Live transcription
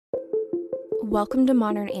Welcome to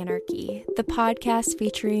Modern Anarchy, the podcast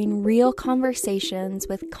featuring real conversations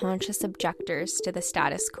with conscious objectors to the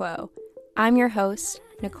status quo. I'm your host,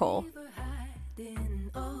 Nicole.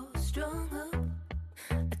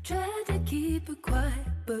 I tried to keep her quiet,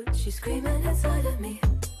 but she's screaming inside of me.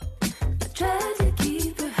 I tried to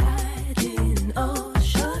keep her hiding, oh,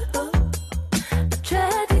 shut up. I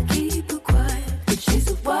tried to keep her quiet, but she's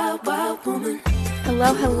a wild, wild woman.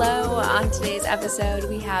 Hello. On today's episode,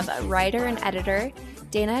 we have writer and editor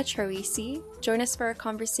Dana Troisi join us for a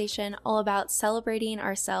conversation all about celebrating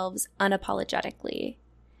ourselves unapologetically.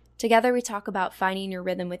 Together, we talk about finding your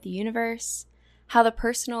rhythm with the universe, how the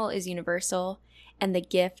personal is universal, and the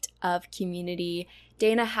gift of community.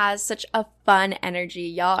 Dana has such a fun energy.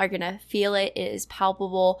 Y'all are going to feel it. It is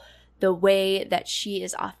palpable. The way that she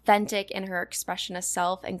is authentic in her expression of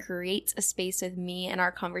self and creates a space with me in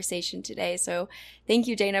our conversation today. So thank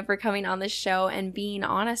you, Dana, for coming on this show and being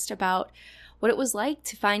honest about what it was like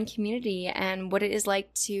to find community and what it is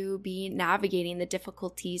like to be navigating the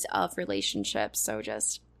difficulties of relationships. So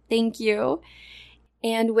just thank you.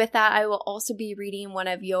 And with that, I will also be reading one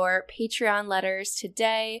of your Patreon letters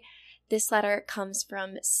today. This letter comes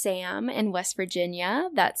from Sam in West Virginia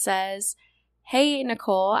that says, "Hey,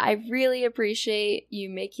 Nicole, I really appreciate you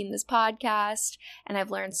making this podcast, and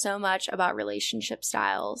I've learned so much about relationship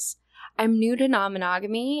styles. I'm new to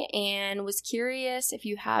non-monogamy and was curious if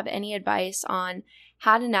you have any advice on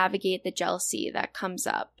how to navigate the jealousy that comes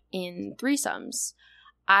up in threesomes.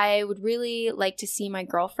 I would really like to see my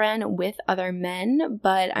girlfriend with other men,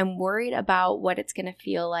 but I'm worried about what it's going to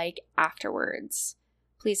feel like afterwards.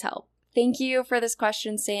 Please help." Thank you for this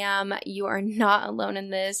question, Sam. You are not alone in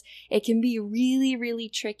this. It can be really, really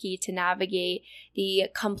tricky to navigate the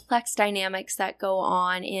complex dynamics that go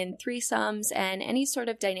on in threesomes and any sort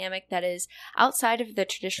of dynamic that is outside of the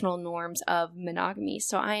traditional norms of monogamy.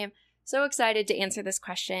 So I am so excited to answer this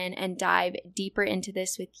question and dive deeper into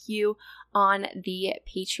this with you on the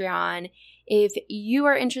Patreon. If you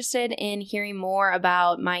are interested in hearing more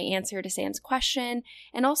about my answer to Sam's question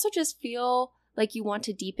and also just feel like you want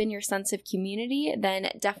to deepen your sense of community, then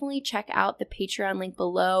definitely check out the Patreon link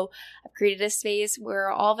below. I've created a space where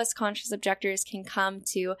all of us conscious objectors can come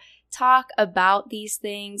to talk about these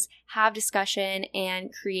things, have discussion,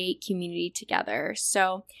 and create community together.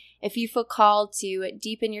 So if you feel called to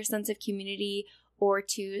deepen your sense of community or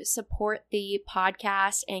to support the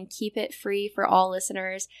podcast and keep it free for all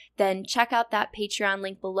listeners, then check out that Patreon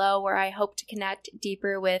link below where I hope to connect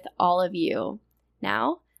deeper with all of you.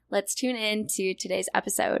 Now, let's tune in to today's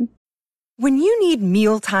episode. When you need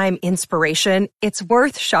mealtime inspiration, it's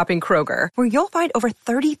worth shopping Kroger, where you'll find over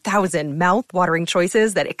 30,000 mouth-watering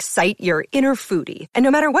choices that excite your inner foodie. And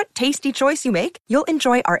no matter what tasty choice you make, you'll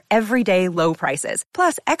enjoy our everyday low prices,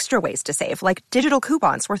 plus extra ways to save, like digital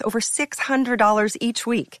coupons worth over $600 each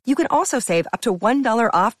week. You can also save up to $1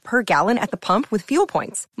 off per gallon at the pump with fuel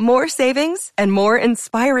points. More savings and more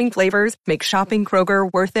inspiring flavors make shopping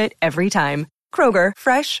Kroger worth it every time. Kroger,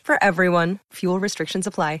 fresh for everyone. Fuel restrictions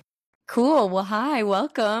apply. Cool. Well, hi.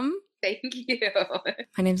 Welcome. Thank you.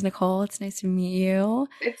 My name's Nicole. It's nice to meet you.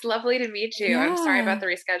 It's lovely to meet you. Yeah. I'm sorry about the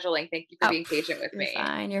rescheduling. Thank you for being patient with me.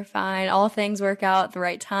 You're fine. All things work out at the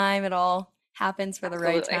right time. It all happens for the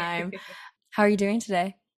right time. How are you doing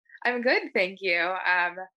today? I'm good. Thank you.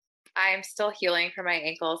 I'm still healing from my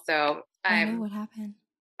ankle. So what happened?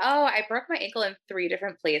 I broke my ankle in 3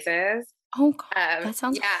 different places. Oh, God. That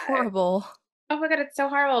sounds horrible. Oh my God, it's so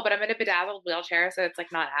horrible, but I'm in a bedazzled wheelchair, so it's like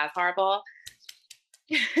not as horrible.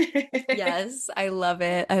 Yes, I love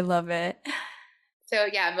it. So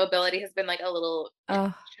yeah, mobility has been like a little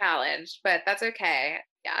challenge, but that's okay.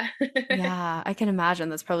 Yeah. Yeah, I can imagine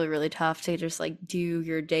that's probably really tough to just like do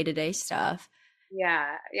your day-to-day stuff.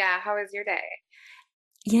 Yeah. How was your day?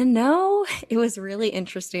 It was really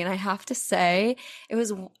interesting. I have to say, it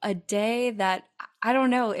was a day that, I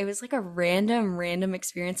don't know, it was like a random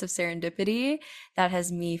experience of serendipity that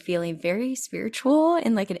has me feeling very spiritual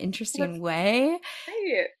in like an interesting way.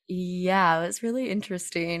 Great. Yeah, it was really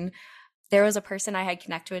interesting. There was a person I had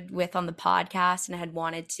connected with on the podcast and I had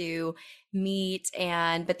wanted to meet,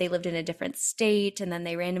 but they lived in a different state, and then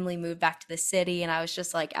they randomly moved back to the city, and I was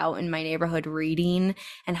just like out in my neighborhood reading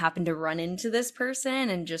and happened to run into this person,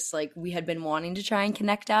 and just like we had been wanting to try and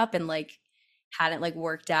connect up and like hadn't like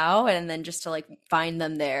worked out, and then just to like find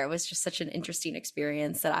them there was just such an interesting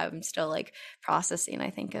experience that I'm still like processing.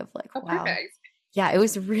 I think of like, wow. Perfect. Yeah, it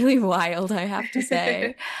was really wild, I have to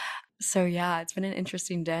say. So yeah, it's been an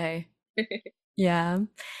interesting day. Yeah.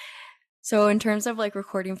 So in terms of like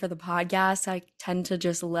recording for the podcast, I tend to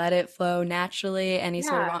just let it flow naturally, any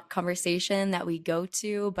sort of conversation that we go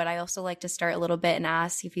to. But I also like to start a little bit and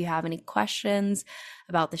ask if you have any questions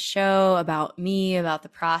about the show, about me, about the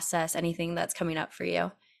process, anything that's coming up for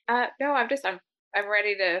you. No, I'm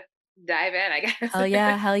ready to dive in, I guess. Hell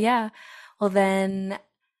yeah, hell yeah. Well then,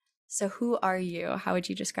 so who are you? How would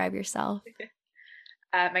you describe yourself?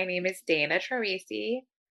 My name is Dana Troisi.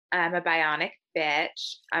 I'm a bionic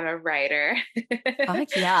bitch. I'm a writer.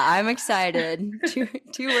 Fuck yeah, I'm excited.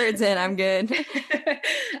 Two words in, I'm good.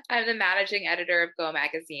 I'm the managing editor of Go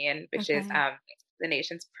Magazine, which is the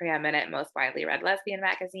nation's preeminent, most widely read lesbian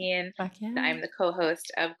magazine. Fuck yeah. I'm the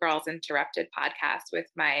co-host of Girls Interrupted podcast with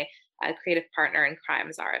my creative partner in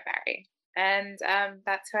crime, Zara Barry. And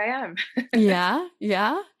that's who I am.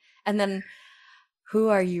 Yeah. And then who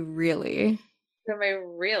are you really? Who am I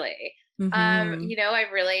really? Mm-hmm. I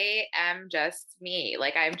really am just me.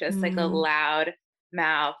 Like I'm just like a loud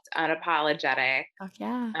mouthed, unapologetic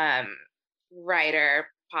writer,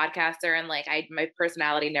 podcaster, and like my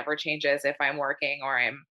personality never changes if I'm working or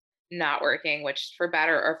I'm not working, which for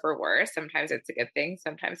better or for worse. Sometimes it's a good thing,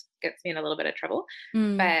 sometimes it gets me in a little bit of trouble.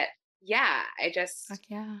 But yeah, I just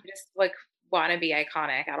like want to be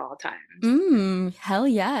iconic at all times. Hell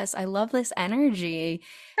yes. I love this energy.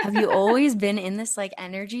 Have you always been in this like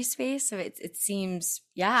energy space? So it seems,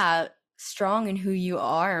 strong in who you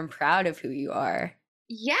are and proud of who you are.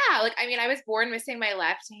 Yeah. Like, I mean, I was born missing my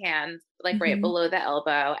left hand, like right below the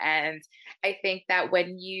elbow. And I think that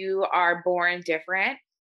when you are born different,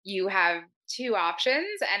 you have two options,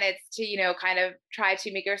 and it's to, kind of try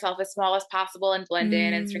to make yourself as small as possible and blend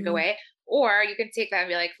in and shrink away. Or you can take that and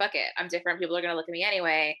be like, fuck it, I'm different. People are going to look at me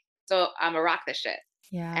anyway. So I'm going to rock this shit.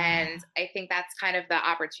 Yeah. And I think that's kind of the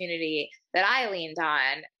opportunity that I leaned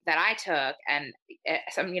on, that I took. And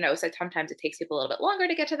so sometimes it takes people a little bit longer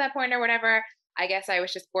to get to that point or whatever. I guess I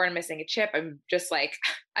was just born missing a chip. I'm just like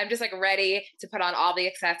ready to put on all the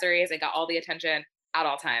accessories. I got all the attention at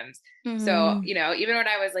all times. So, even when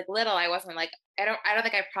I was like little, I wasn't like, I don't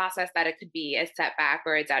think I processed that it could be a setback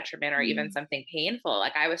or a detriment or even something painful.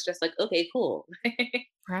 Like I was just like, okay, cool.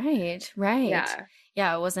 Right.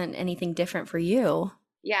 Yeah. It wasn't anything different for you.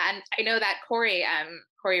 Yeah. And I know that Corey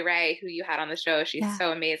Ray, who you had on the show, she's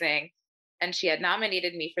so amazing. And she had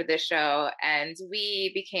nominated me for this show, and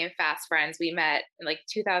we became fast friends. We met in like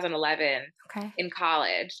 2011 in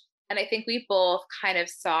college. And I think we both kind of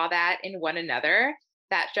saw that in one another,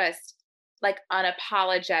 that just like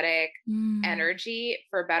unapologetic energy,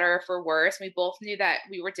 for better or for worse. We both knew that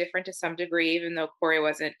we were different to some degree, even though Corey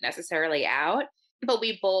wasn't necessarily out. But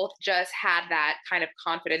we both just had that kind of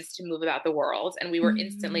confidence to move about the world. And we were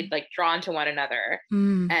instantly like drawn to one another.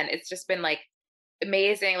 And it's just been like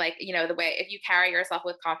amazing, like, the way, if you carry yourself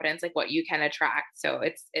with confidence, like what you can attract. So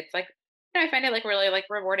it's like, I find it like really like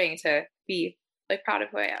rewarding to be like proud of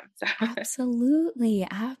who I am. So. Absolutely.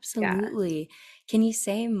 Yeah. Can you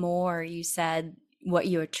say more? You said what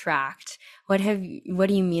you attract. What do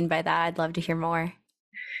you mean by that? I'd love to hear more.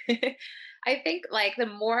 I think like the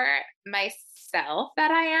more myself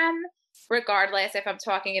that I am, regardless if I'm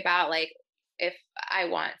talking about like if I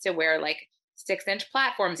want to wear like 6-inch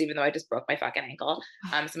platforms, even though I just broke my fucking ankle.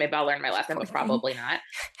 So maybe I'll learn my lesson, but probably not.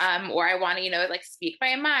 Or I want to, like speak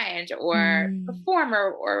my mind or perform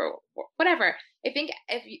or whatever. I think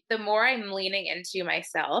the more I'm leaning into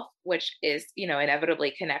myself, which is,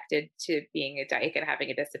 inevitably connected to being a dyke and having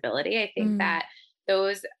a disability, I think that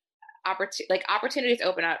those opportunities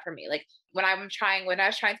open up for me. Like when I was trying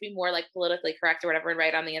to be more like politically correct or whatever and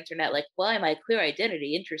write on the internet, like, why my queer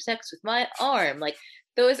identity intersects with my arm, like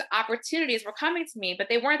those opportunities were coming to me, but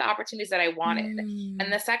they weren't the opportunities that I wanted.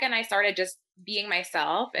 And the second I started just being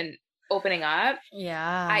myself and opening up,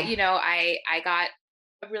 I got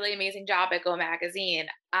a really amazing job at Go Magazine.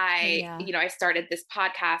 I started this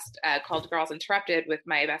podcast called Girls Interrupted with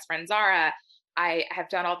my best friend Zara. I have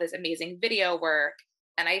done all this amazing video work.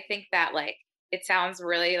 And I think that like, it sounds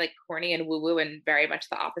really like corny and woo-woo and very much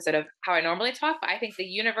the opposite of how I normally talk. But I think the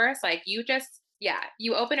universe, like you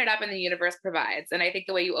open it up and the universe provides. And I think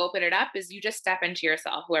the way you open it up is you just step into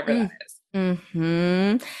yourself, whoever that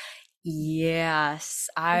is. Yes.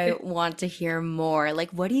 I want to hear more.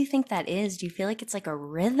 Like, what do you think that is? Do you feel like it's like a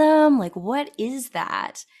rhythm? Like, what is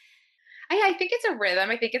that? I think it's a rhythm.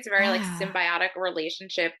 I think it's a very like symbiotic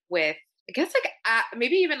relationship with, I guess like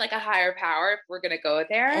maybe even like a higher power if we're going to go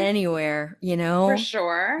there. Anywhere, For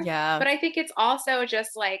sure. Yeah. But I think it's also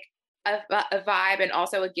just like a vibe and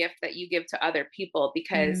also a gift that you give to other people,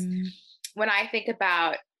 because when I think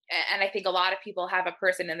about, and I think a lot of people have a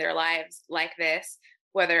person in their lives like this,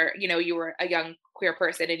 whether, you were a young queer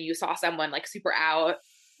person and you saw someone like super out,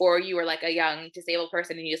 or you were like a young disabled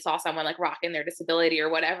person and you saw someone like rocking their disability or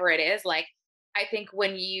whatever it is, like, I think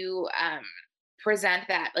when you present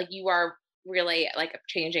that, like, you are really like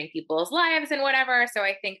changing people's lives and whatever. So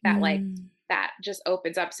I think that like that just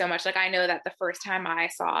opens up so much. Like, I know that the first time I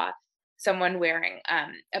saw someone wearing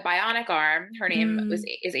a bionic arm, her name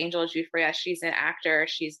is Angel Jufria. She's an actor.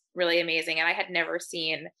 She's really amazing. And I had never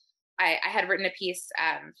seen, I had written a piece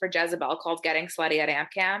for Jezebel called Getting Slutty at Amp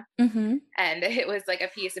Camp. And it was like a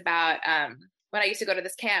piece about when I used to go to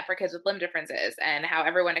this camp for kids with limb differences and how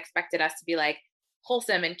everyone expected us to be like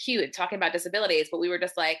wholesome and cute and talking about disabilities. But we were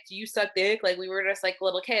just like, do you suck dick? Like, we were just like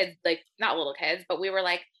little kids, like not little kids, but we were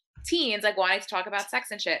like teens, like wanting to talk about sex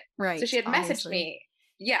and shit. Right. So she had messaged me.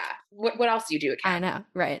 Yeah. What else do you do at camp? I know.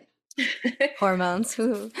 Right. Hormones.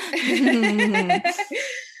 So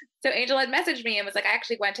Angel had messaged me and was like, I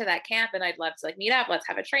actually went to that camp and I'd love to like meet up. Let's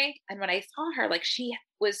have a drink. And when I saw her, like, she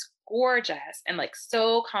was gorgeous and like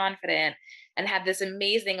so confident and had this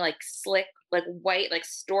amazing, like slick, like white, like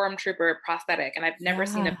stormtrooper prosthetic. And I've never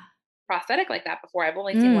seen a prosthetic like that before. I've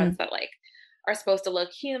only seen ones that like are supposed to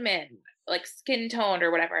look human, like skin toned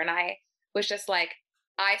or whatever. And I was just like,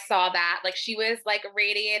 I saw that, like, she was like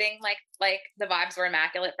radiating, like the vibes were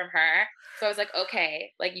immaculate from her. So I was like,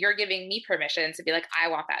 okay, like, you're giving me permission to be like, I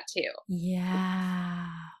want that too. Yeah.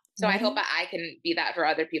 So I hope that I can be that for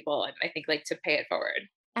other people. And I think like to pay it forward.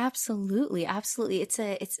 Absolutely. Absolutely.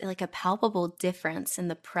 It's like a palpable difference in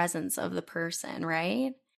the presence of the person,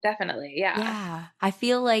 right? Definitely. Yeah. Yeah. I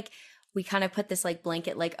feel like we kind of put this like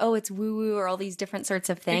blanket, like, oh, it's woo woo or all these different sorts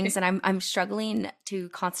of things. And I'm struggling to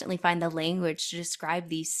constantly find the language to describe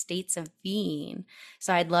these states of being.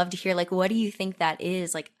 So I'd love to hear, like, what do you think that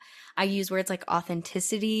is? Like, I use words like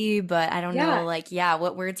authenticity, but I don't know, like,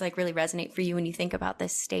 what words like really resonate for you when you think about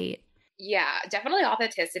this state? Yeah, definitely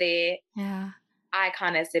authenticity. Yeah.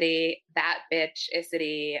 Iconicity, that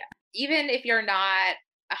bitch-icity. Even if you're not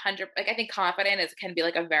 100, like, I think confident can be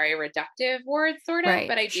like a very reductive word sort of,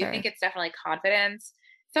 but I do think it's definitely confidence.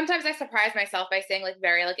 Sometimes I surprise myself by saying like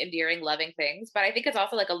very like endearing, loving things, but I think it's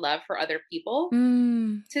also like a love for other people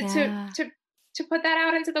to put that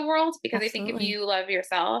out into the world, because I think if you love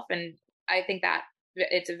yourself, and I think that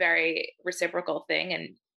it's a very reciprocal thing,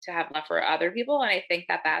 and to have love for other people. And I think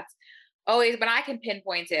that that's always, when I can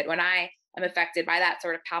pinpoint it, when I am affected by that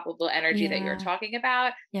sort of palpable energy that you're talking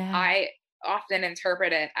about, I often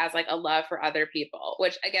interpret it as like a love for other people,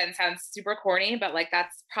 which again sounds super corny, but like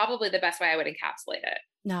that's probably the best way I would encapsulate it.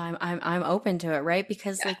 No, I'm open to it, right?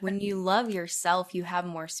 Because like when you love yourself, you have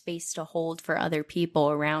more space to hold for other people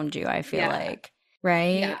around you, I feel like,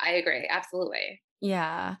 right? Yeah, I agree. Absolutely.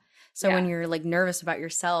 Yeah. So when you're like nervous about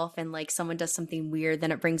yourself and like someone does something weird,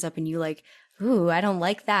 then it brings up and you like, ooh, I don't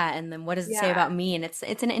like that. And then what does it say about me? And it's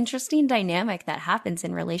an interesting dynamic that happens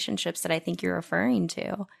in relationships that I think you're referring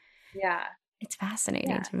to. Yeah. It's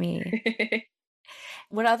fascinating to me.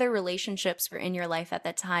 What other relationships were in your life at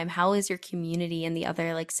that time? How is your community and the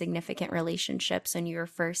other like significant relationships when you were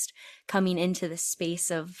first coming into the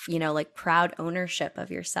space of, you know, like proud ownership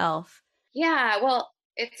of yourself? Yeah, well,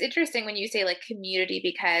 it's interesting when you say like community,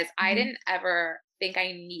 because I didn't ever think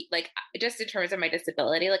I need, like, just in terms of my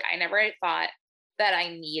disability, like I never thought that I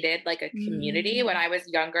needed like a community. When I was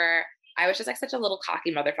younger, I was just like such a little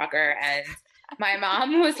cocky motherfucker. And my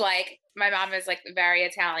mom is like very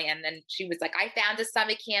Italian. And she was like, I found a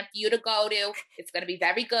summer camp for you to go to. It's going to be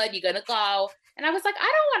very good. You're going to go. And I was like,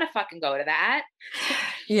 I don't want to fucking go to that.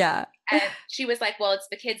 Yeah. And she was like, well, it's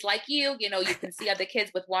the kids like you know, you can see other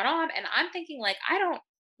kids with one arm. And I'm thinking like, I don't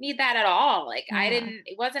need that at all. Like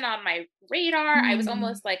it wasn't on my radar. I was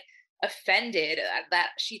almost like offended that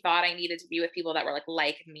she thought I needed to be with people that were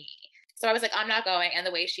like me. So I was like, I'm not going. And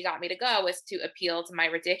the way she got me to go was to appeal to my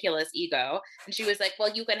ridiculous ego. And she was like,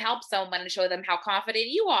 well, you can help someone and show them how confident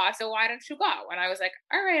you are. So why don't you go? And I was like,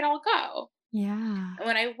 all right, I'll go. Yeah. And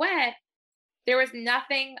when I went, there was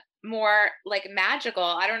nothing more like magical.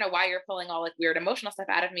 I don't know why you're pulling all like weird emotional stuff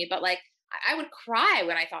out of me, but like I would cry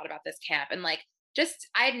when I thought about this camp. And like, just,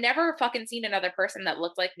 I had never fucking seen another person that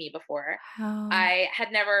looked like me before. Oh. I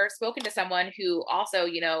had never spoken to someone who also,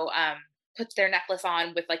 you know, puts their necklace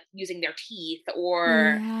on with like using their teeth,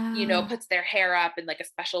 or, you know, puts their hair up in like a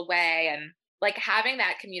special way. And like having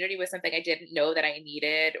that community was something I didn't know that I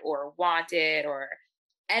needed or wanted or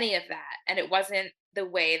any of that. And it wasn't the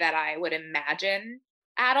way that I would imagine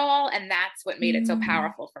at all. And that's what made it so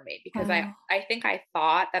powerful for me, because I think I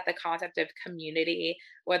thought that the concept of community,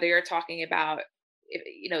 whether you're talking about,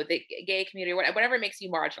 you know, the gay community, whatever makes you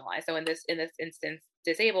marginalized. So in this instance,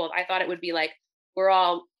 disabled, I thought it would be like, we're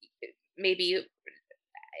all maybe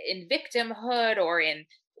in victimhood or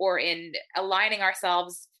in aligning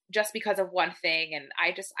ourselves just because of one thing. And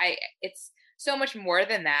it's so much more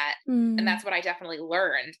than that. And that's what I definitely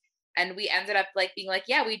learned. And we ended up like being like,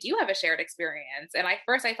 yeah, we do have a shared experience. And I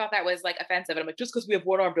thought that was like offensive. And I'm like, just because we have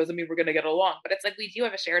one arm doesn't mean we're going to get along. But it's like, we do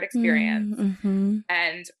have a shared experience.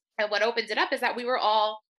 And what opened it up is that we were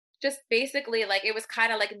all just basically like, it was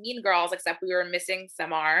kind of like Mean Girls, except we were missing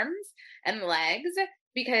some arms and legs,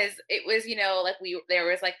 because it was, you know, like there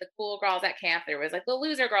was like the cool girls at camp, there was like the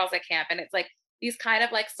loser girls at camp. And it's like these kind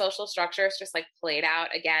of like social structures just like played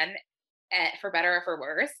out again, for better or for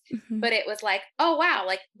worse. But it was like, oh wow,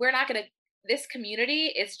 like this community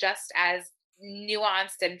is just as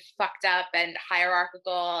nuanced and fucked up and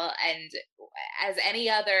hierarchical and as any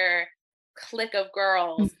other clique of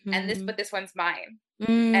girls. And but this one's mine.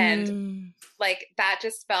 And like that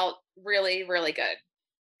just felt really, really good.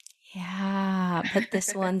 Yeah, but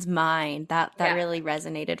this one's mine. That really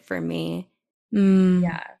resonated for me.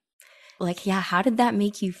 Yeah. Like, yeah, how did that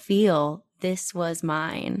make you feel? This was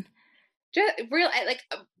mine. Just like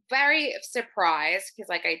very surprised, because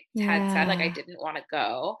like I had said, like I didn't want to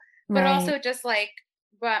go, but also just like,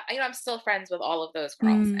 but you know, I'm still friends with all of those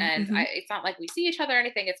girls, and it's not like we see each other or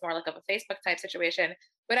anything. It's more like of a Facebook type situation.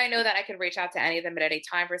 But I know that I could reach out to any of them at any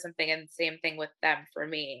time for something, and same thing with them for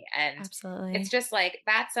me. And absolutely, it's just like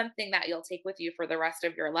that's something that you'll take with you for the rest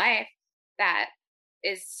of your life. That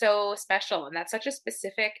is so special, and that's such a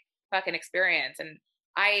specific fucking experience. And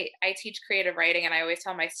I teach creative writing, and I always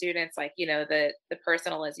tell my students, like, you know, the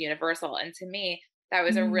personal is universal. And to me, that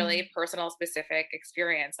was a really personal, specific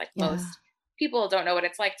experience. Like most people don't know what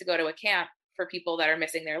it's like to go to a camp for people that are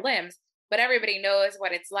missing their limbs, but everybody knows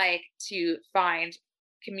what it's like to find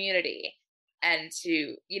community and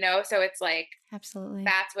to, you know, so it's like, absolutely,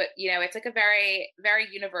 that's what, you know, it's like a very, very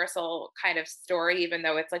universal kind of story, even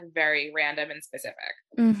though it's like very random and specific.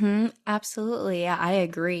 Absolutely. Yeah, I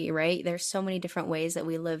agree, right? There's so many different ways that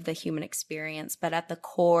we live the human experience, but at the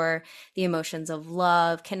core, the emotions of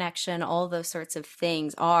love, connection, all those sorts of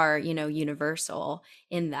things are, you know, universal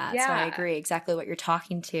in that. So I agree exactly what you're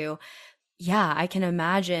talking to. Yeah, I can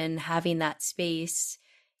imagine having that space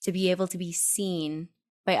to be able to be seen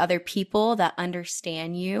by other people that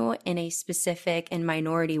understand you in a specific and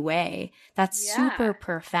minority way. That's super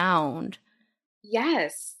profound.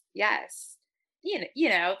 Yes. You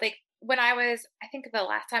know, like when I think the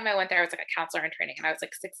last time I went there, I was like a counselor in training, and I was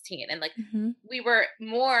like 16, and like we were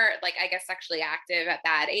more like, I guess, sexually active at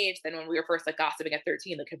that age than when we were first like gossiping at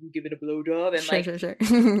 13, like, have you given a blowjob? And sure.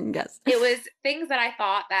 Yes. It was things that I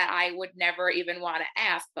thought that I would never even want to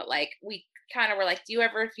ask, but like we kind of were like, do you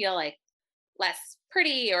ever feel like less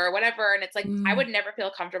pretty or whatever? And it's like, I would never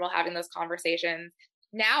feel comfortable having those conversations.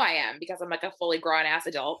 Now I am, because I'm like a fully grown ass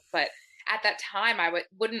adult. But at that time, I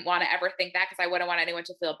wouldn't want to ever think that, because I wouldn't want anyone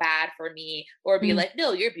to feel bad for me or be like,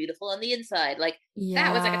 no, you're beautiful on the inside. Like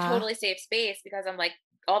that was like a totally safe space, because I'm like,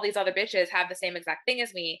 all these other bitches have the same exact thing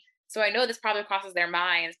as me. So I know this probably crosses their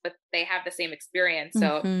minds, but they have the same experience.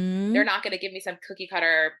 So they're not going to give me some cookie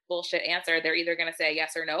cutter bullshit answer. They're either going to say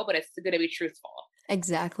yes or no, but it's going to be truthful.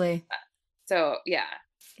 Exactly. So yeah.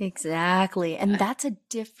 Exactly. And that's a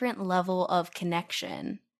different level of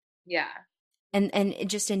connection. Yeah. And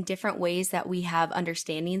just in different ways that we have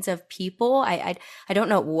understandings of people. I don't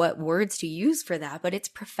know what words to use for that, but it's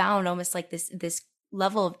profound, almost like this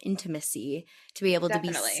level of intimacy to be able to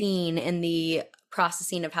be seen in the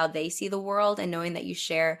processing of how they see the world, and knowing that you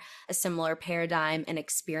share a similar paradigm and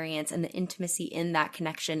experience, and the intimacy in that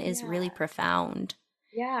connection is really profound.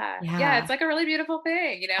 Yeah. It's like a really beautiful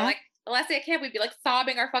thing, you know, like the last day at camp, we'd be like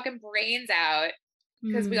sobbing our fucking brains out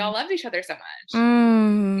because we all loved each other so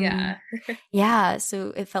much. Yeah.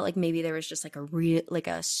 So it felt like maybe there was just like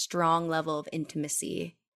a strong level of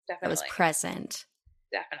intimacy that was present.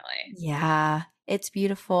 Definitely. Yeah. It's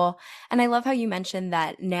beautiful. And I love how you mentioned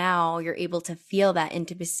that now you're able to feel that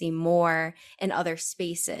intimacy more in other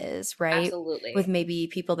spaces, right? Absolutely. With maybe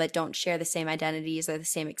people that don't share the same identities or the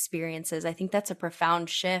same experiences. I think that's a profound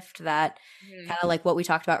shift that kind of like what we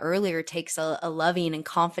talked about earlier, takes a loving and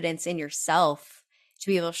confidence in yourself to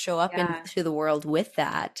be able to show up into the world with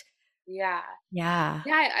that. Yeah.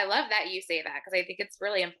 I love that you say that, because I think it's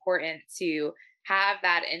really important to have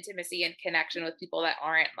that intimacy and connection with people that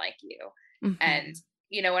aren't like you. And,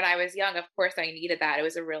 you know, when I was young, of course I needed that. It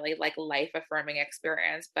was a really like life affirming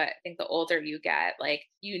experience. But I think the older you get, like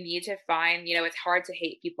you need to find, you know, it's hard to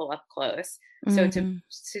hate people up close. So to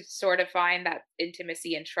sort of find that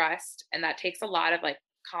intimacy and trust, and that takes a lot of like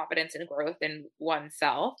confidence and growth in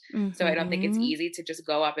oneself. So I don't think it's easy to just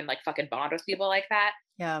go up and like fucking bond with people like that.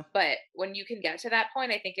 Yeah. But when you can get to that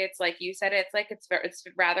point, I think it's like you said, it's like it's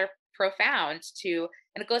rather profound to,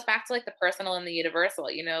 and it goes back to like the personal and the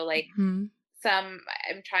universal, you know, like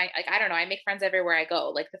I'm trying, like, I don't know, I make friends everywhere I go.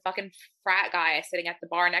 Like the fucking frat guy sitting at the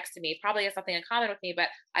bar next to me probably has something in common with me, but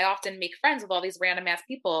I often make friends with all these random ass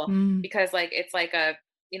people Mm. because like it's like a,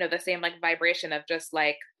 you know, the same like vibration of just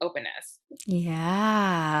like openness.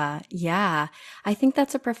 Yeah. Yeah. I think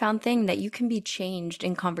that's a profound thing that you can be changed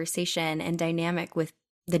in conversation and dynamic with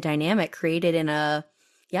the dynamic created in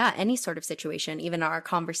any sort of situation, even our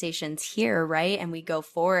conversations here, right? And we go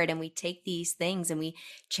forward and we take these things and we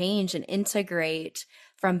change and integrate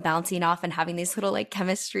from bouncing off and having these little like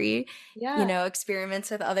chemistry, Yeah.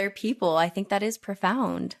 experiments with other people. I think that is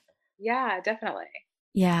profound. Yeah, definitely.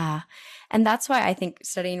 Yeah. And that's why I think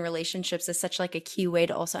studying relationships is such like a key way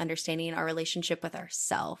to also understanding our relationship with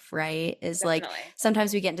ourself, right? Is like Definitely.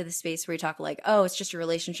 sometimes we get into the space where we talk like, oh, it's just a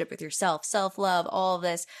relationship with yourself, self-love, all of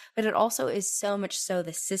this. But it also is so much so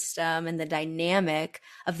the system and the dynamic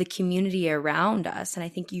of the community around us. And I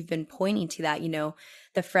think you've been pointing to that,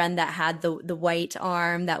 the friend that had the white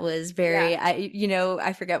arm that was very,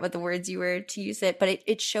 I forget what the words you were to use it, but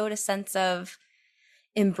it showed a sense of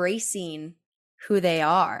embracing who they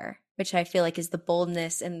are, which I feel like is the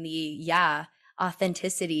boldness and the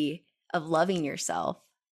authenticity of loving yourself.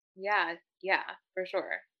 Yeah, for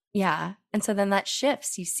sure. Yeah. And so then that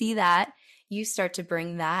shifts. You see that, you start to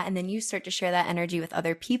bring that, and then you start to share that energy with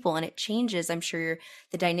other people, and it changes, I'm sure,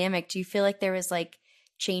 the dynamic. Do you feel like there was like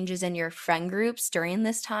changes in your friend groups during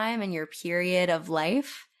this time and your period of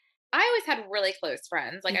life? I always had really close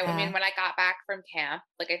friends. Like, I mean, Yeah. when I got back from camp,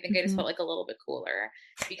 like, I think I just Mhm. felt like a little bit cooler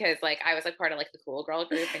because, like, I was like part of like the cool girl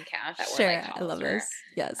group in camp that were Sure. like I love Hollister. this.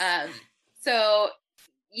 Yes. So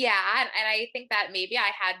yeah, and I think that maybe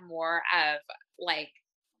I had more of like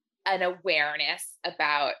an awareness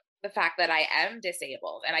about the fact that I am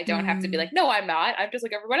disabled and I don't have to be like, no, I'm not. I'm just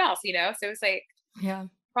like everyone else, you know? So it's like Yeah.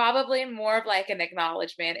 probably more of like an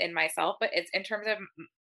acknowledgement in myself, but it's in terms of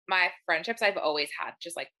my friendships, I've always had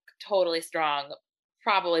just like totally strong,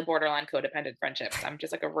 probably borderline codependent friendships. I'm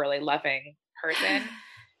just like a really loving person.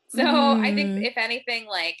 So I think if anything,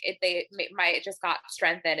 like they might just got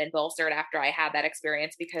strengthened and bolstered after I had that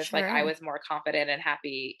experience because like I Sure. was more confident and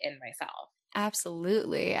happy in myself.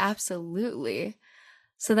 Absolutely. Absolutely.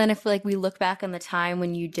 So then if like we look back on the time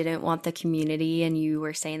when you didn't want the community and you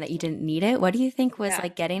were saying that you didn't need it, what do you think was Yeah.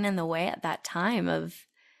 like getting in the way at that time of,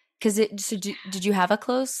 because did you have a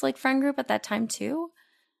close like friend group at that time too?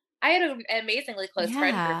 I had an amazingly close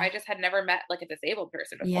friend group. Yeah. I just had never met like a disabled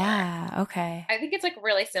person before. Yeah. Okay. I think it's like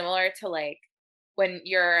really similar to like when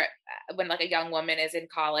like a young woman is in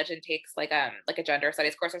college and takes like a gender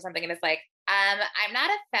studies course or something and it's like I'm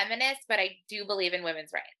not a feminist but I do believe in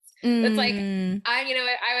women's rights. It's like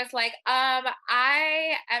I was like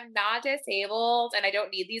I am not disabled and I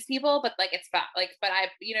don't need these people but like it's fine like but I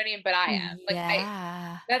you know what I mean but I am like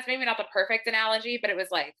Yeah. that's maybe not the perfect analogy but it was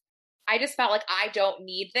like I just felt like I don't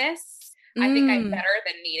need this. I think I'm better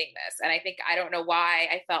than needing this. And I think I don't know why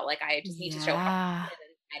I felt like I just need to show how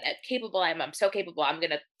Yeah. and capable I am. I'm so capable. I'm going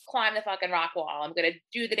to climb the fucking rock wall. I'm going to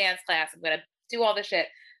do the dance class. I'm going to do all the shit.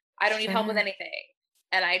 I don't need help with Sure. anything.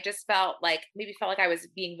 And I just felt like I was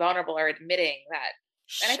being vulnerable or admitting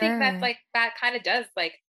that. And I think that's Sure. like, that kind of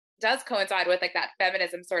does coincide with like that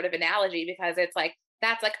feminism sort of analogy because it's like,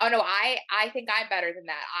 that's like, oh no, I think I'm better than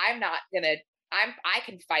that. I'm not going to, I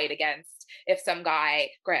can fight against if some guy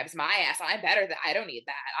grabs my ass. I'm better than I don't need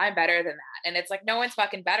that. I'm better than that. And it's like no one's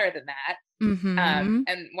fucking better than that.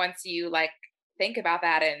 And once you like think about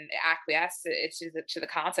that and acquiesce it's to the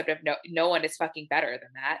concept of no one is fucking better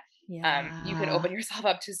than that. You can open yourself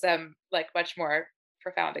up to some like much more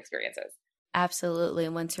profound experiences. Absolutely.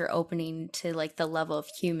 And once you're opening to like the level of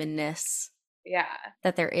humanness, yeah,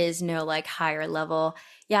 that there is no like higher level.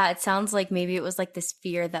 Yeah, it sounds like maybe it was like this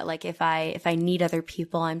fear that like if I need other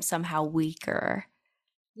people, I'm somehow weaker.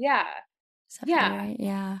 Yeah. Is that right?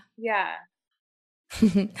 Yeah.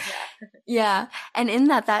 Yeah. And in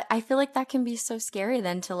that I feel like that can be so scary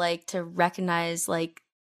then to recognize like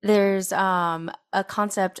there's a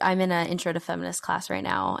concept. I'm in an intro to feminist class right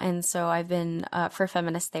now. And so I've been for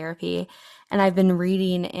feminist therapy and I've been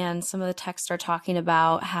reading and some of the texts are talking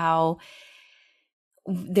about how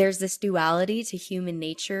there's this duality to human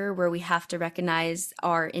nature where we have to recognize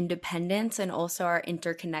our independence and also our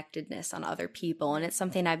interconnectedness on other people. And it's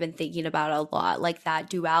something I've been thinking about a lot, like that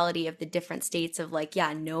duality of the different states of like,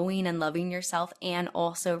 knowing and loving yourself and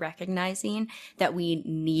also recognizing that we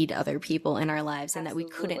need other people in our lives and that we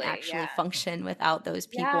couldn't actually function without those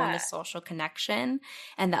people and the social connection.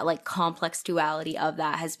 And that like complex duality of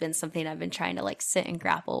that has been something I've been trying to like sit and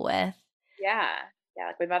grapple with. Yeah. Yeah,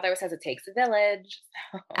 like my mother always says, it takes a village.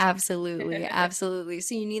 Absolutely. Absolutely.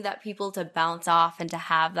 So you need that people to bounce off and to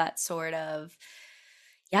have that sort of,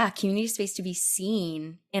 community space to be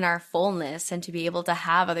seen in our fullness and to be able to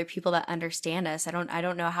have other people that understand us. I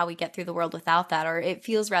don't know how we get through the world without that, or it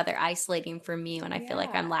feels rather isolating for me when I feel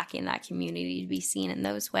like I'm lacking that community to be seen in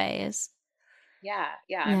those ways. Yeah,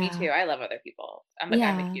 me too. I love other people. I'm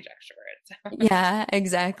a huge extrovert. So. Yeah,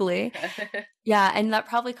 exactly. Yeah, and that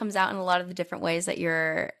probably comes out in a lot of the different ways that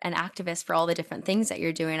you're an activist for all the different things that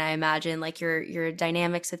you're doing. I imagine like your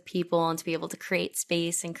dynamics with people and to be able to create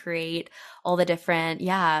space and create all the different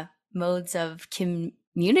modes of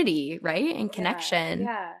community, right? And connection.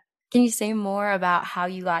 Yeah. Can you say more about how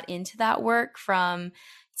you got into that work from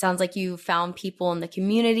sounds like you found people in the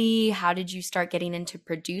community. How did you start getting into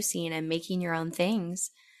producing and making your own things?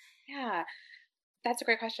 Yeah, that's a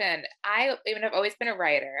great question. I've always been a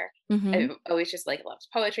writer. Mm-hmm. I've always just like loved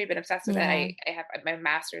poetry, been obsessed with it. I have my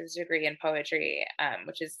master's degree in poetry,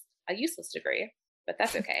 which is a useless degree, but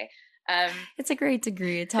that's okay. It's a great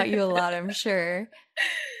degree. It taught you a lot, I'm sure.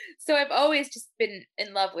 So I've always just been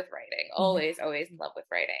in love with writing, always in love with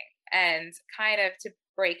writing. And kind of to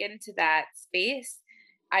break into that space,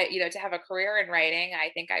 to have a career in writing, I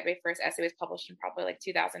think my first essay was published in probably like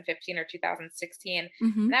 2015 or 2016.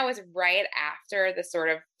 Mm-hmm. And that was right after the sort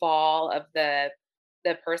of fall of the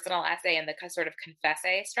personal essay and the sort of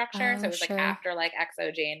confesse structure. So it was like after like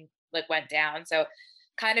XO Jane like went down. So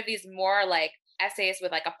kind of these more like essays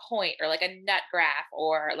with like a point or like a nut graph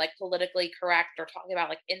or like politically correct or talking about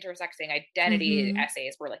like intersecting identity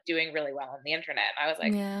essays were like doing really well on the internet. And I was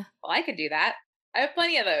like, well, I could do that. I have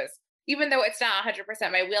plenty of those. Even though it's not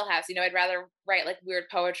 100% my wheelhouse, I'd rather write like weird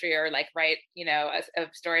poetry or like write, a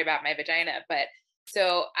story about my vagina. But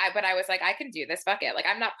I was like, I can do this. Fuck it. Like,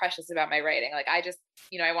 I'm not precious about my writing. Like, I just,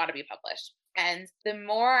 I want to be published. And the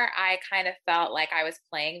more I kind of felt like I was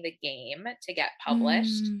playing the game to get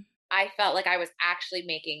published, I felt like I was actually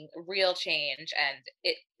making real change. And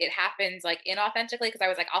it happens like inauthentically because I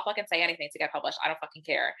was like, I'll fucking say anything to get published. I don't fucking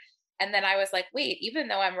care. And then I was like, wait, even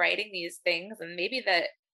though I'm writing these things and maybe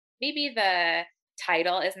the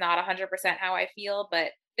title is not 100% how I feel,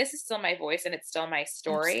 but this is still my voice and it's still my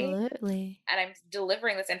story. Absolutely. And I'm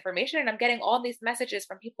delivering this information and I'm getting all these messages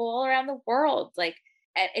from people all around the world. Like,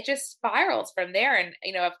 and it just spirals from there. And,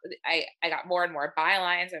 I got more and more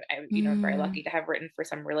bylines. I'm very lucky to have written for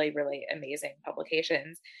some really, really amazing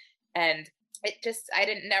publications. And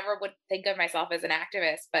I never would think of myself as an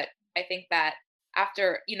activist, but I think that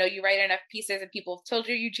after, you write enough pieces and people have told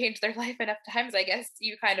you changed their life enough times, I guess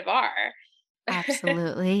you kind of are.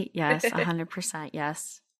 Absolutely. Yes. 100%.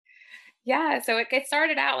 Yes. Yeah. So it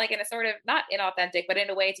started out like in a sort of not inauthentic, but in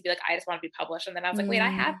a way to be like, I just want to be published. And then I was like, wait, I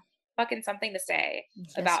have fucking something to say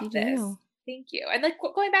about this. Thank you. And like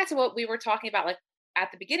going back to what we were talking about, like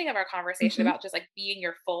at the beginning of our conversation about just like being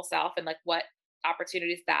your full self and like what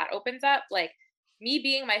opportunities that opens up. Like me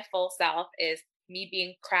being my full self is me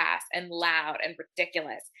being crass and loud and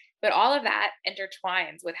ridiculous. But all of that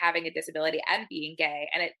intertwines with having a disability and being gay.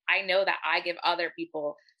 And I know that I give other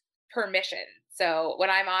people permission. So when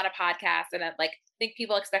I'm on a podcast and I think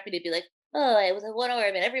people expect me to be like, oh, I was a Wonder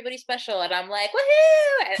Woman, everybody's special. And I'm like,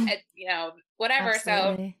 woohoo! And whatever.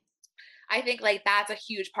 Absolutely. So I think like that's a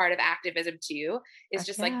huge part of activism too, is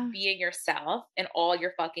just like being yourself in all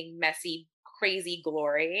your fucking messy, crazy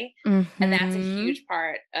glory. And that's a huge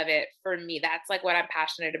part of it for me. That's like what I'm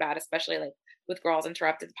passionate about, especially like with Girls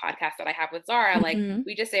Interrupted, the podcast that I have with Zara. Like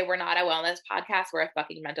we just say we're not a wellness podcast, we're a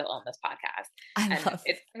fucking mental illness podcast.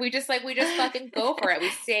 We just fucking go for it. We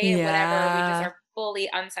say whatever, we just are fully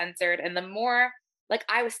uncensored. And the more like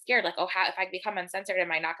I was scared, like, oh, how if I become uncensored,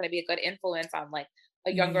 am I not going to be a good influence on like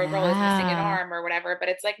a younger girl who's missing an arm or whatever? But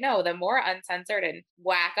it's like, no, the more uncensored and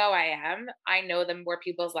wacko I am, I know the more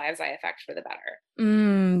people's lives I affect for the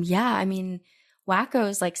better. Yeah. I mean, wacko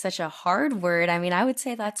is like such a hard word. I mean, I would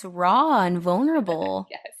say that's raw and vulnerable.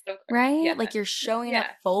 Yes, right? Yeah. Like you're showing up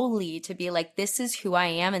fully to be like, this is who I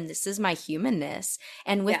am and this is my humanness.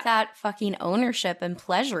 And with that fucking ownership and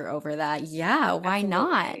pleasure over that, why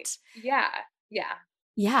not?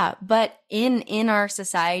 Yeah. But in our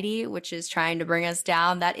society, which is trying to bring us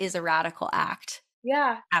down, that is a radical act.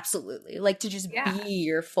 Yeah. Absolutely. Like to just be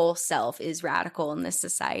your full self is radical in this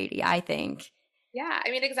society, I think. Yeah.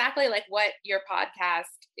 I mean, exactly like what your podcast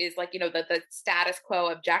is like, the status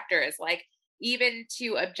quo objector is like, even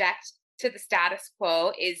to object to the status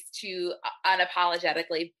quo is to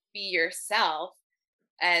unapologetically be yourself.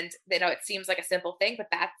 And, it seems like a simple thing, but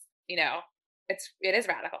that's, it is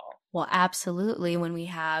radical. Well, absolutely. When we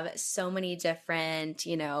have so many different,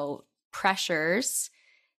 pressures,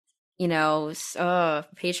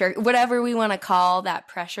 patriarchy, whatever we want to call that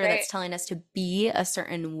pressure Right. that's telling us to be a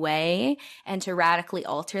certain way and to radically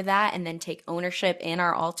alter that and then take ownership in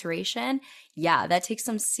our alteration. Yeah, that takes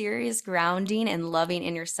some serious grounding and loving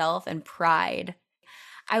in yourself and pride.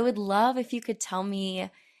 I would love if you could tell me,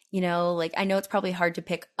 I know it's probably hard to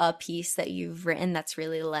pick a piece that you've written that's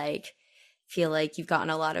really feel like you've gotten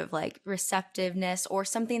a lot of receptiveness or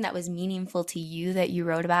something that was meaningful to you that you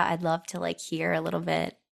wrote about. I'd love to hear a little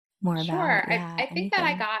bit more Sure. about, I think that I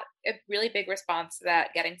anything. got a really big response to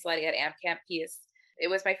that Getting Slutty at Amp Camp piece. It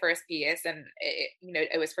was my first piece, and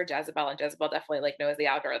it was for Jezebel, and Jezebel definitely knows the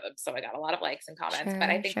algorithm, so I got a lot of likes and comments. But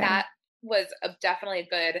I think Sure. that was definitely a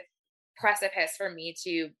good precipice for me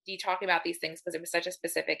to be talking about these things because it was such a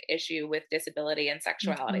specific issue with disability and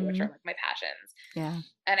sexuality, which are my passions. Yeah.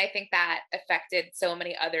 And I think that affected so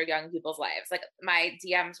many other young people's lives. My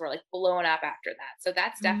DMs were blown up after that. So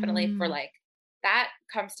that's definitely for that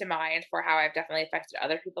comes to mind for how I've definitely affected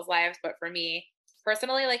other people's lives. But for me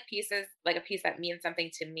personally, pieces, a piece that means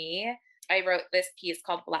something to me, I wrote this piece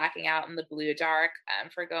called Blacking Out in the Blue Dark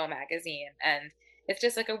for Go Magazine. And it's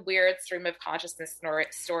just a weird stream of consciousness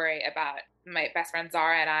story about my best friend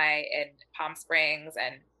Zara and I in Palm Springs.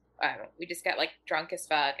 And we just get drunk as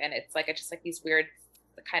fuck. And it's just these weird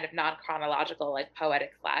kind of non-chronological,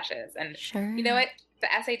 poetic flashes. And Sure. you know what?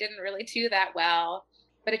 The essay didn't really do that well,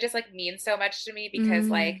 but it just means so much to me because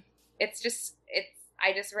I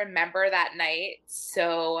just remember that night.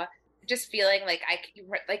 So just feeling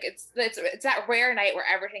it's that rare night where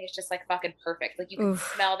everything is just fucking perfect. You can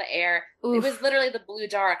smell the air. Oof. It was literally the blue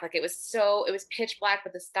dark. It was pitch black,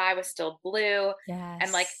 but the sky was still blue. Yes.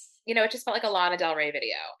 And it just felt like a Lana Del Rey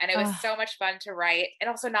video. And it was so much fun to write and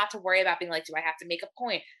also not to worry about being do I have to make a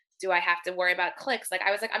point? Do I have to worry about clicks?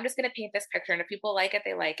 I was I'm just going to paint this picture. And if people like it,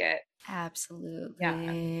 they like it. Absolutely.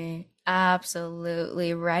 Yeah.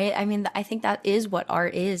 Absolutely. Right. I mean, I think that is what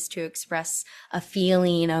art is, to express a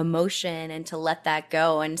feeling, emotion, and to let that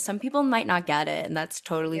go. And some people might not get it, and that's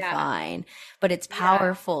totally fine. But it's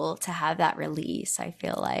powerful to have that release, I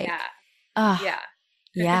feel like. Yeah.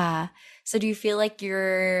 Yeah. So do you feel like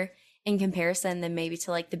you're, in comparison then maybe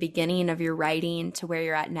to the beginning of your writing to where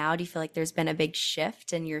you're at now, do you feel like there's been a big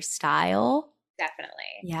shift in your style? Definitely.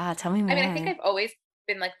 Yeah. Tell me more. I mean, I think I've always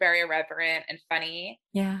been very irreverent and funny.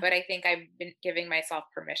 Yeah. But I think I've been giving myself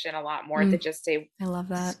permission a lot more to just say, I love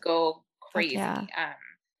that. Just go crazy. Yeah.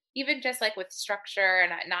 Even just with structure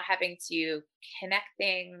and not having to connect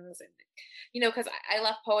things, because I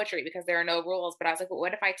love poetry because there are no rules. But I was well,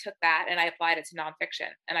 what if I took that and I applied it to nonfiction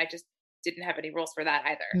and I just didn't have any rules for that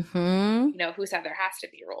either? Who said there has to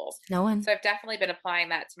be rules? No one. So I've definitely been applying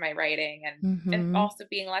that to my writing and also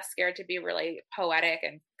being less scared to be really poetic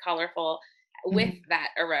and colorful with that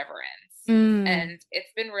irreverence. And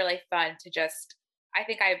it's been really fun to just, I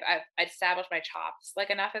think I've established my chops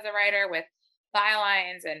enough as a writer with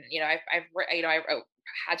bylines. And, I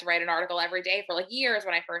had to write an article every day for years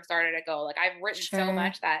when I first started to go, I've written so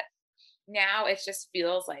much that now it just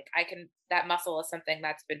feels that muscle is something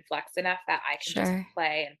that's been flexed enough that I can just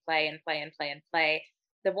play and play and play and play and play.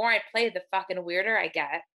 The more I play, the fucking weirder I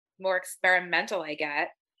get, more experimental I get.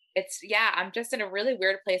 I'm just in a really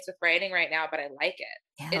weird place with writing right now, but I like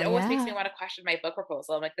it. It always makes me want to question my book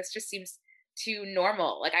proposal. I'm this just seems too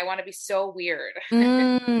normal. I want to be so weird.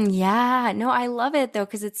 Yeah. No, I love it though,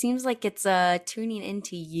 because it seems like it's tuning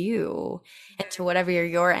into you and to whatever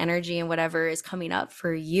your energy and whatever is coming up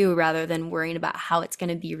for you, rather than worrying about how it's going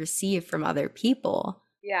to be received from other people.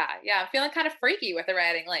 Yeah. I'm feeling kind of freaky with the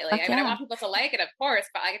writing lately. I mean, I want people to like it, of course,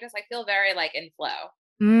 but I feel very in flow.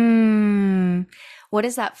 What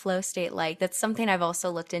is that flow state like? That's something I've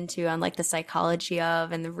also looked into on the psychology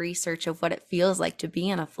of and the research of what it feels like to be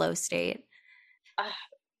in a flow state.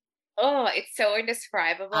 It's so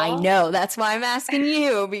indescribable. I know. That's why I'm asking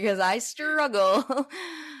you, because I struggle.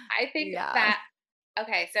 I think that,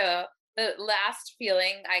 okay, so the last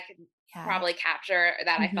feeling I could probably capture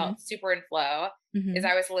that I felt super in flow is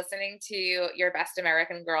I was listening to Your Best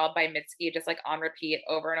American Girl by Mitski just on repeat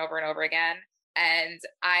over and over and over again. And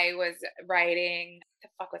I was writing, the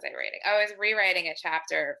fuck was I writing? I was rewriting a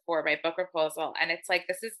chapter for my book proposal. And it's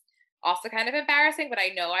this is also kind of embarrassing, but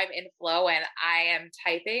I know I'm in flow and I am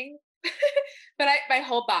typing, but my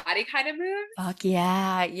whole body kind of moves. Fuck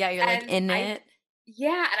yeah. Yeah, you're in it.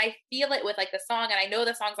 Yeah, and I feel it with the song, and I know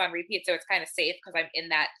the song's on repeat, so it's kind of safe because I'm in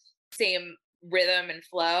that same rhythm and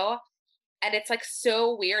flow. And it's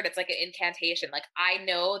so weird. It's an incantation. I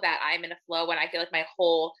know that I'm in a flow when I feel my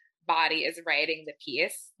whole body is writing the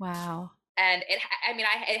piece. Wow. And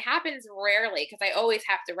it happens rarely because I always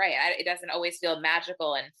have to write. It doesn't always feel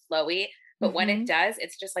magical and flowy, but when it does,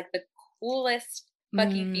 it's just the coolest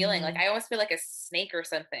fucky feeling. Like Mm, I almost feel like a snake or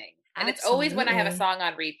something. And it's always when I have a absolutely. song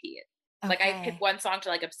on repeat. Like I pick Okay. one song to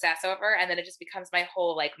like obsess over, and then it just becomes my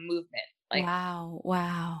whole like movement. Like, Wow.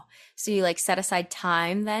 Wow. So you like set aside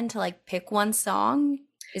time then to like pick one song?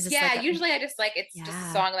 Is this yeah, like a usually I just like it's just a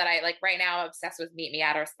yeah. song that I like right now. I'm obsessed with "Meet Me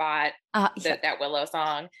at Our Spot," Yeah. that Willow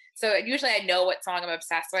song. So usually I know what song I'm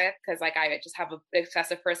obsessed with because like I just have a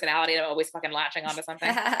obsessive personality and I'm always fucking latching onto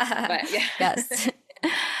something. But yeah, Yes.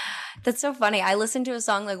 That's so funny. I listened to a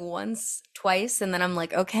song like once, twice, and then I'm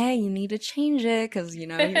like, okay, you need to change it because you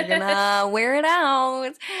know you're gonna wear it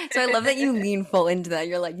out. So I love that you lean full into that.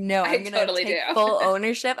 You're like, no, I I'm gonna totally do. take full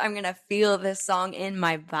ownership. I'm gonna feel this song in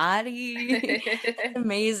my body. That's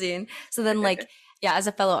amazing. So then, like, yeah, as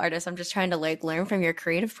a fellow artist, I'm just trying to like learn from your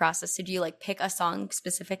creative process. So do you like pick a song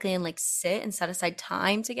specifically and like sit and set aside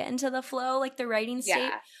time to get into the flow, like the writing state?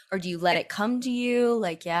 Yeah, Or do you let it it come to you?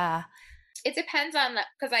 Like, yeah. it depends on the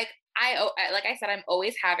because like I said, I'm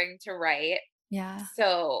always having to write. Yeah.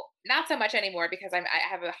 So not so much anymore because I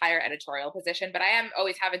have a higher editorial position, but I am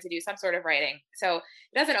always having to do some sort of writing. So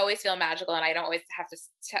it doesn't always feel magical, and I don't always have to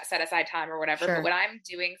set aside time or whatever. But Sure. when I'm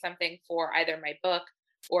doing something for either my book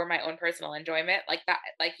or my own personal enjoyment, like that,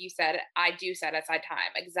 like you said, I do set aside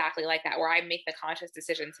time exactly like that, where I make the conscious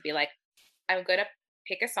decision to be like, I'm gonna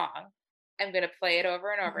pick a song, I'm gonna play it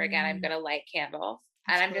over and over again, I'm Mm, gonna light candles,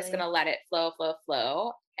 and I'm just absolutely. gonna let it flow, flow,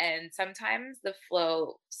 flow. And sometimes the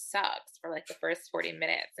flow sucks for like the first 40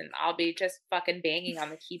 minutes, and I'll be just fucking banging on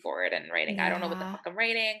the keyboard and writing. I don't know what the Yeah. fuck I'm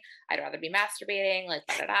writing. I'd rather be masturbating, like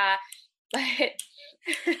da da da. But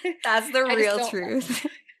That's the I just real don't. truth.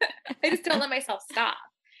 I just don't let myself stop.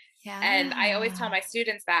 And I always tell Yeah. my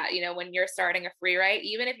students that, when you're starting a free write,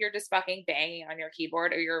 even if you're just fucking banging on your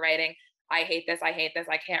keyboard or you're writing, I hate this, I hate this,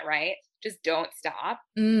 I can't write, just don't stop,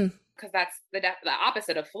 Mm, because that's the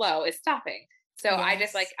opposite of flow is stopping. So I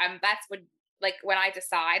just like yes. that's what like when I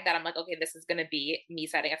decide that I'm like, okay, this is going to be me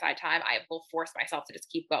setting aside time, I will force myself to just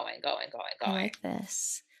keep going, going, going, I going. like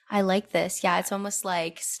this. I like this. Yeah, Yeah. it's almost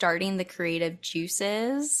like starting the creative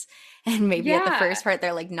juices. And maybe at the Yeah. first part,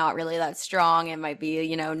 they're like not really that strong. It might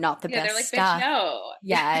be, not the Yeah. They're best like, bitch, stuff. no.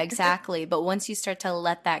 Yeah, exactly. But once you start to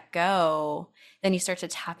let that go, then you start to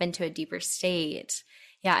tap into a deeper state.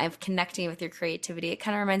 Yeah, of connecting with your creativity. It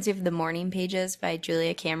kind of reminds me of The Morning Pages by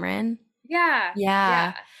Julia Cameron. Yeah. Yeah.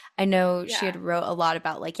 Yeah. I know she Yeah. had wrote a lot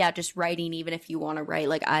about like, yeah, just writing, even if you want to write,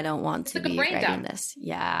 like, I don't want It's to like a be brain writing dump. this.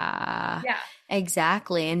 Yeah, Yeah.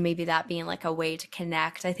 exactly. And maybe that being like a way to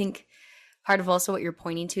connect. I think part of also what you're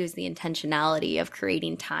pointing to is the intentionality of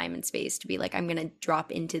creating time and space to be like, I'm going to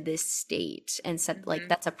drop into this state and set like Hmm.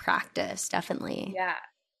 that's a practice, definitely. Yeah. Yeah,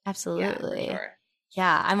 for Absolutely. sure.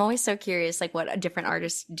 Yeah, I'm always so curious like what different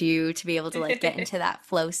artists do to be able to like get into that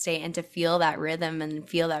flow state and to feel that rhythm and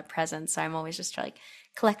feel that presence. So I'm always just like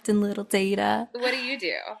collecting little data. What do you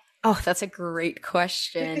do? Oh, that's a great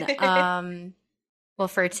question. Well,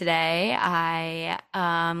 for today, I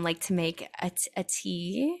like to make a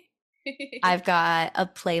tea. I've got a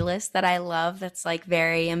playlist that I love that's like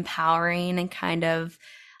very empowering and kind of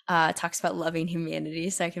talks about loving humanity.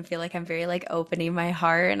 So I can feel like I'm very like opening my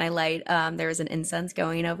heart. And I light, there was an incense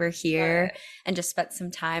going over Love here it. and just spent some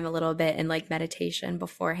time a little bit in like meditation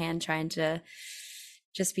beforehand, trying to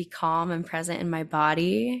just be calm and present in my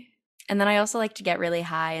body. And then I also like to get really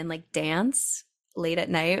high and like dance late at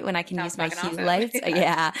night when I can Sounds use my fucking hue awesome. lights. Yeah.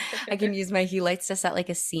 Yeah, I can use my hue lights to set like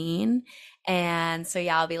a scene. And so,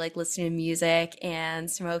 yeah, I'll be like listening to music and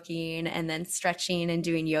smoking and then stretching and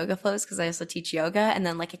doing yoga flows because I also teach yoga. And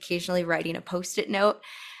then, like, occasionally writing a post it note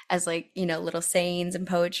as like, little sayings and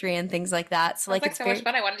poetry and things like that. So, Sounds like, like it's so much very,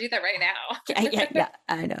 fun. I want to do that right yeah, yeah, now. yeah,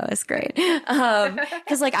 I know, it's great.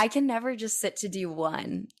 Because like I can never just sit to do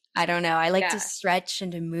one. I don't know. I like to Yeah. stretch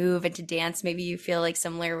and to move and to dance. Maybe you feel like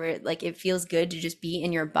similar where like it feels good to just be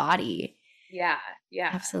in your body. Yeah. Yeah.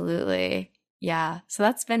 Absolutely. Yeah. So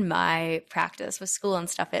that's been my practice with school and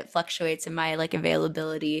stuff. It fluctuates in my like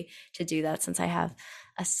availability to do that since I have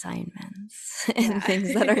assignments and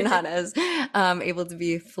things that are not as able to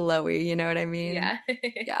be flowy, you know what I mean? Yeah.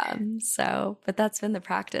 Yeah. So, but that's been the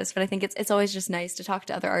practice. But I think it's always just nice to talk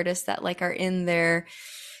to other artists that like are in their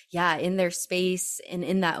in their space and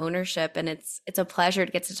in that ownership. And it's a pleasure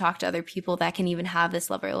to get to talk to other people that can even have this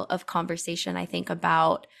level of conversation, I think,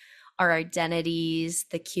 about our identities,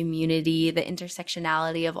 the community, the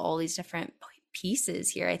intersectionality of all these different pieces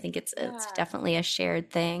here. I think it's Yeah. definitely a shared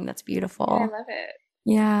thing that's Yeah, I beautiful. love it.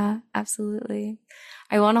 Yeah, absolutely.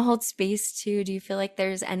 I want to hold space too. Do you feel like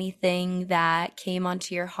there's anything that came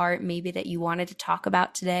onto your heart, maybe that you wanted to talk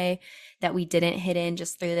about today that we didn't hit in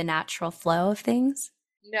just through the natural flow of things?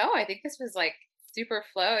 No, I think this was like super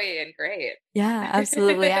flowy and great. Yeah,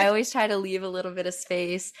 absolutely. I always try to leave a little bit of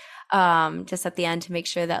space just at the end to make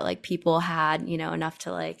sure that like people had, you know, enough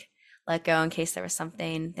to like let go in case there was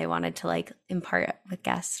something they wanted to like impart with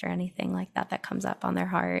guests or anything like that that comes up on their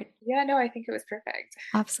heart. Yeah, no, I think it was perfect.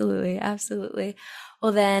 Absolutely, absolutely.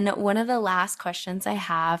 Well, then one of the last questions I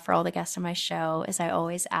have for all the guests on my show is I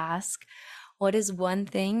always ask, what is one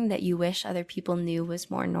thing that you wish other people knew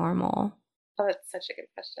was more normal? Oh, that's such a good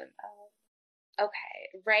question.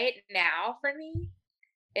 Okay, right now for me,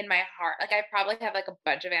 in my heart, like I probably have like a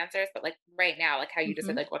bunch of answers, but like right now, like how you just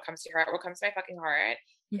said, Hmm. like what comes to your heart, what comes to my fucking heart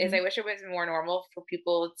is Hmm. I wish it was more normal for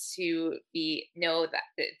people to know that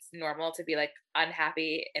it's normal to be like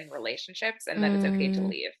unhappy in relationships and that it's okay to Mm,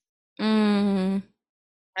 leave mm,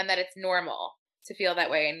 and that it's normal to feel that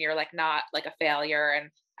way and you're like not like a failure. And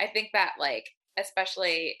I think that like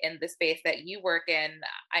especially in the space that you work in,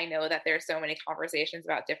 I know that there's so many conversations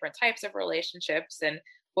about different types of relationships and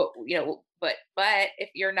what you know, but if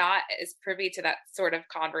you're not as privy to that sort of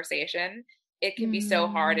conversation, it can be so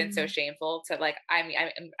hard and so mm. shameful to like I mean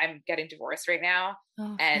I'm getting divorced right now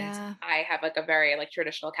Oh, and yeah. I have like a very like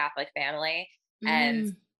traditional Catholic family and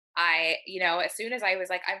Mm. I, as soon as I was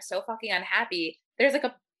like, I'm so fucking unhappy, there's like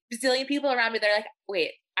a bazillion people around me that are like,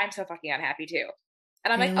 wait, I'm so fucking unhappy too.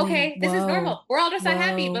 And I'm like, Really? okay, this is normal. Whoa. We're all just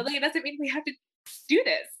unhappy, but Whoa. like, it doesn't mean we have to do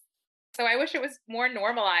this. So I wish it was more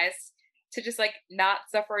normalized to just like not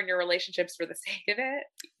suffer in your relationships for the sake of it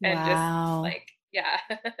and just Wow. like, yeah.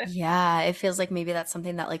 Yeah, it feels like maybe that's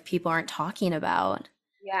something that like people aren't talking about.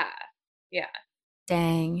 Yeah. Yeah.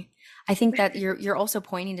 Dang. I think that you're also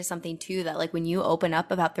pointing to something too that like when you open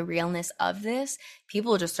up about the realness of this,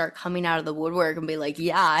 people just start coming out of the woodwork and be like,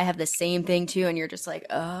 "Yeah, I have the same thing too." And you're just like,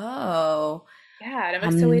 "Oh, Yeah. And I'm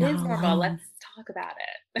like, so I'm it not is normal. Let's alone." talk about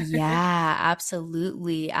it. Yeah,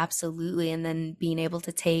 absolutely. Absolutely. And then being able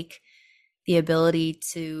to take the ability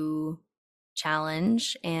to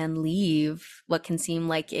challenge and leave what can seem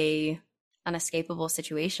like a unescapable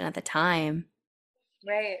situation at the time.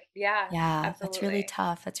 Right. Yeah. Yeah, that's really Absolutely.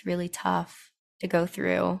 tough. That's really tough to go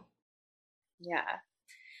through. Yeah.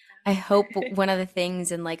 I hope one of the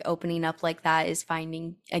things in like opening up like that is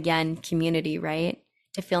finding again community, right?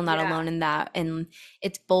 To feel not Yeah. alone in that. And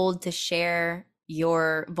it's bold to share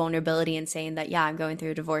your vulnerability and saying that, yeah, I'm going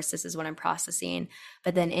through a divorce. This is what I'm processing.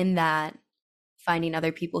 But then in that, finding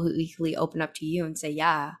other people who equally open up to you and say,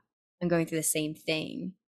 yeah, I'm going through the same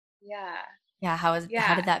thing. Yeah. Yeah, how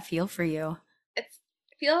Yeah. did that feel for you? It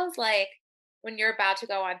feels like when you're about to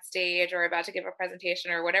go on stage or about to give a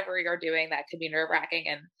presentation or whatever you're doing that could be nerve wracking.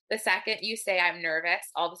 And the second you say, I'm nervous,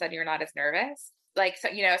 all of a sudden you're not as nervous. Like, so,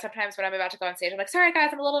 sometimes when I'm about to go on stage, I'm like, sorry guys,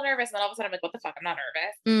 I'm a little nervous. And then all of a sudden I'm like, what the fuck? I'm not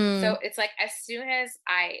nervous. Mm, So it's like, as soon as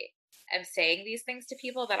I am saying these things to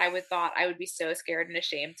people that thought I would be so scared and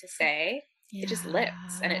ashamed to say, it just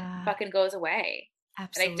lifts and it yeah, fucking goes away.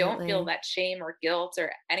 And I don't feel absolutely. that shame or guilt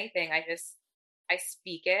or anything. I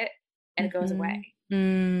speak it and it goes away.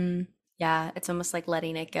 Mhm. Mm. Yeah, it's almost like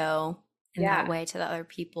letting it go in that Yeah. way to the other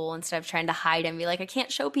people instead of trying to hide and be like, I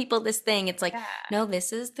can't show people this thing. It's like, Yeah. no,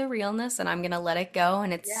 this is the realness and I'm gonna let it go.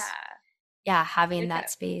 And it's, Yeah. yeah, having Like that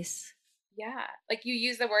space. yeah. Like you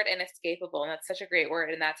use the word inescapable, and that's such a great word.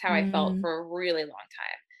 And that's how I felt Mm, for a really long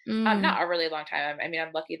time. mm, Not a really long time. I mean,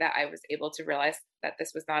 I'm lucky that I was able to realize that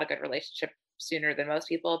this was not a good relationship sooner than most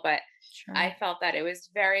people, but I sure. felt that it was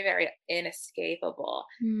very, very inescapable.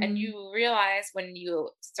 And Mm, you realize when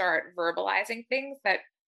you start verbalizing things that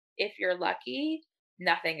if you're lucky,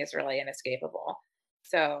 nothing is really inescapable.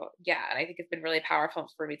 So, yeah, and I think it's been really powerful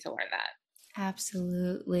for me to learn that.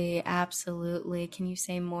 absolutely. Absolutely. Can you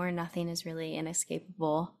say more? Nothing is really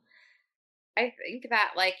inescapable. I think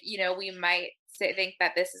that, like, we might think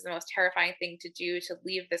that this is the most terrifying thing to do to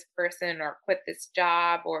leave this person or quit this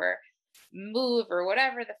job or move or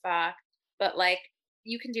whatever the fuck. But, like,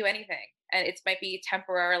 you can do anything. And it might be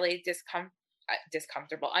temporarily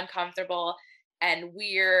discomfortable, uncomfortable, and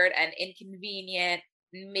weird and inconvenient.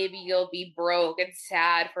 Maybe you'll be broke and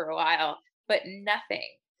sad for a while, but nothing.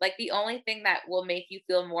 Like, the only thing that will make you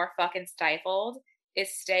feel more fucking stifled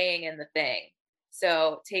is staying in the thing.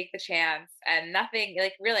 So take the chance and nothing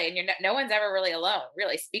like really, and no one's ever really alone.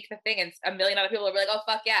 Really speak the thing, and a million other people will be like, "Oh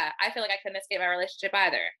fuck yeah, I feel like I couldn't escape my relationship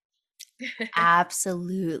either."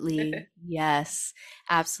 Absolutely. Yes.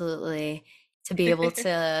 Absolutely. To be able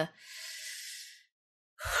to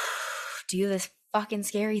do this fucking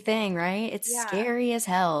scary thing, right? It's Yeah, scary as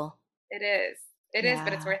hell. it is. It is,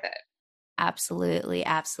 but it's Yeah. worth it. Absolutely.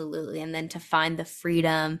 Absolutely. And then to find the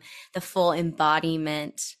freedom, the full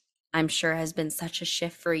embodiment, I'm sure has been such a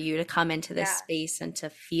shift for you to come into this Yeah, space and to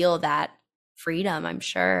feel that freedom, I'm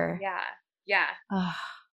sure. yeah, yeah. Oh,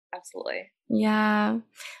 Absolutely. Yeah. It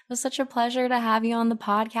was such a pleasure to have you on the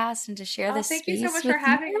podcast and to share this thank space you so much with for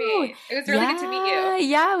having you. me. It was really good to meet you.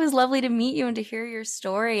 Yeah, it was lovely to meet you and to hear your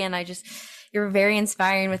story. And you're very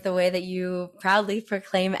inspiring with the way that you proudly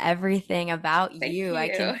proclaim everything about you. I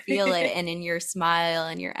can feel it and in your smile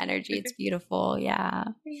and your energy. It's beautiful. Yeah.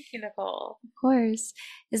 Thank you, Nicole. Of course.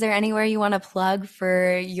 Is there anywhere you want to plug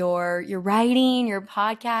for your writing, your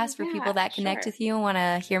podcast, for people that connect with you and want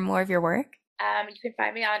to hear more of your work? You can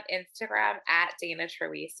find me on Instagram at Dana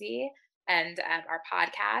Troisi, and our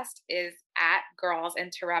podcast is at Girls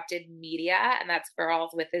Interrupted Media, and that's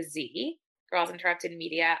girls with a Z. Girls Interrupted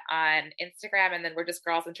Media on Instagram, and then we're just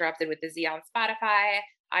Girls Interrupted with the Z on Spotify,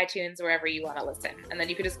 iTunes, wherever you want to listen. And then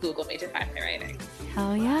you can just Google me to find my writing.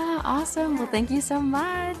 Hell yeah. Awesome. Well, thank you so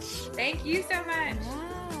much. Thank you so much.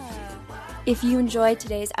 If you enjoyed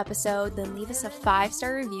today's episode, then leave us a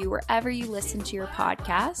 5-star review wherever you listen to your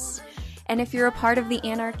podcast. And if you're a part of the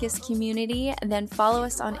Anarchist community, then follow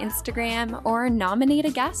us on Instagram or nominate a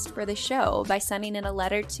guest for the show by sending in a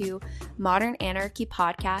letter to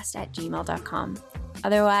modernanarchypodcast@gmail.com.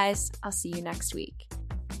 Otherwise, I'll see you next week.